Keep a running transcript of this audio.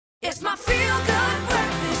It's my feel-good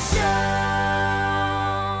breakfast show.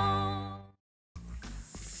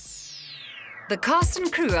 The cast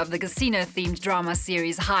and crew of the casino-themed drama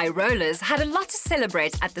series High Rollers had a lot to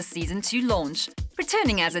celebrate at the Season 2 launch.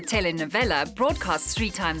 Returning as a telenovela broadcast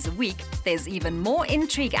 3 times a week, there's even more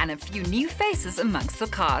intrigue and a few new faces amongst the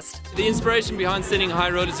cast. The inspiration behind setting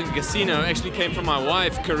High Rollers in a casino actually came from my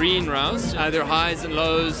wife, Kareen Rouse. There are highs and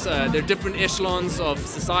lows, there are different echelons of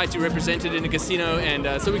society represented in a casino,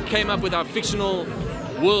 and so we came up with our fictional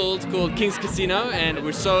world called King's Casino, and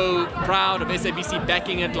we're so proud of SABC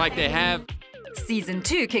backing it like they have. Season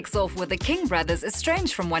 2 kicks off with the King brothers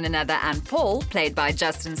estranged from one another and Paul, played by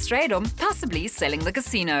Justin Stradom, possibly selling the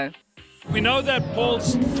casino. We know that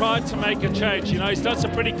Paul's tried to make a change. You know, he's done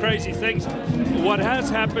some pretty crazy things. What has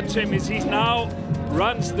happened to him is he now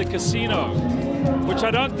runs the casino, which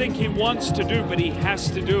I don't think he wants to do, but he has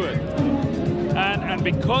to do it. And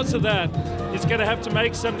because of that, he's going to have to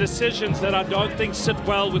make some decisions that I don't think sit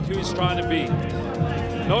well with who he's trying to be.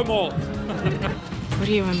 No more. What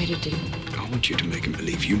do you want me to do? I want you to make him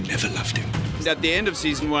believe you never loved him. At the end of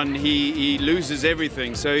season 1, he loses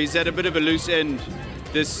everything, so he's at a bit of a loose end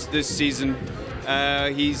this season.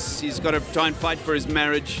 He's got to try and fight for his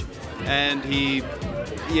marriage, and he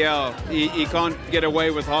can't get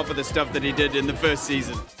away with half of the stuff that he did in the first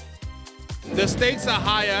season. The stakes are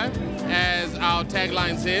higher, as our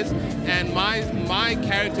tagline says, and my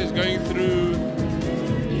character is going through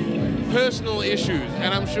personal issues,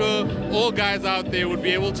 and I'm sure all guys out there would be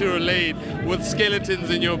able to relate with skeletons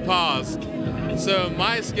in your past. So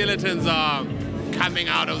my skeletons are coming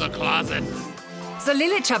out of the closet.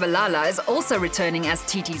 Zolile Chabalala is also returning as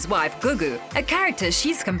Titi's wife, Gugu, a character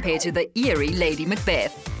she's compared to the eerie Lady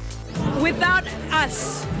Macbeth. Without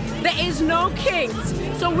us, there is no kings.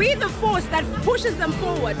 So we're the force that pushes them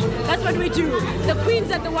forward. That's what we do. The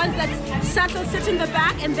queens are the ones that sit in the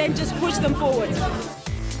back and then just push them forward.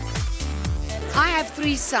 I have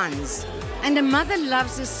 3 sons, and a mother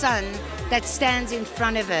loves a son that stands in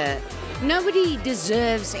front of her. Nobody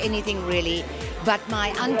deserves anything really but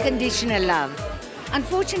my unconditional love.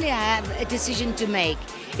 Unfortunately, I have a decision to make,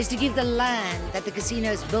 is to give the land that the casino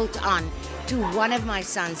is built on to one of my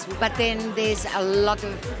sons. But then there's a lot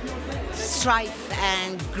of strife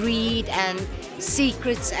and greed and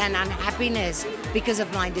secrets and unhappiness because of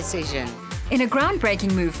my decision. In a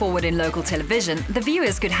groundbreaking move forward in local television, the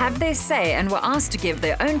viewers could have their say and were asked to give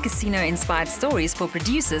their own casino-inspired stories for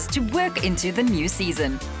producers to work into the new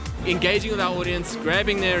season. Engaging with our audience,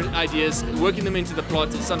 grabbing their ideas, working them into the plot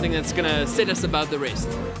is something that's going to set us above the rest.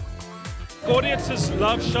 Audiences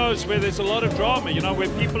love shows where there's a lot of drama, you know, where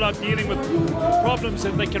people are dealing with problems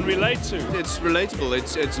that they can relate to. It's relatable,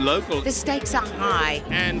 it's local. The stakes are high.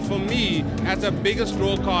 And for me, that's the biggest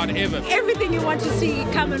draw card ever. Everything you want to see,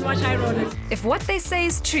 come and watch High Rollers. If what they say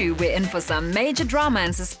is true, we're in for some major drama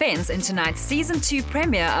and suspense in tonight's Season 2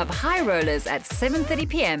 premiere of High Rollers at 7:30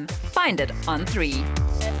 p.m. Find it on 3.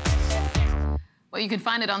 Well, you can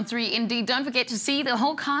find it on 3 indeed. Don't forget to see the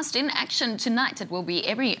whole cast in action tonight. It will be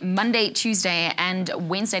every Monday, Tuesday and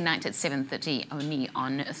Wednesday night at 7:30 only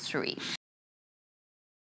on 3.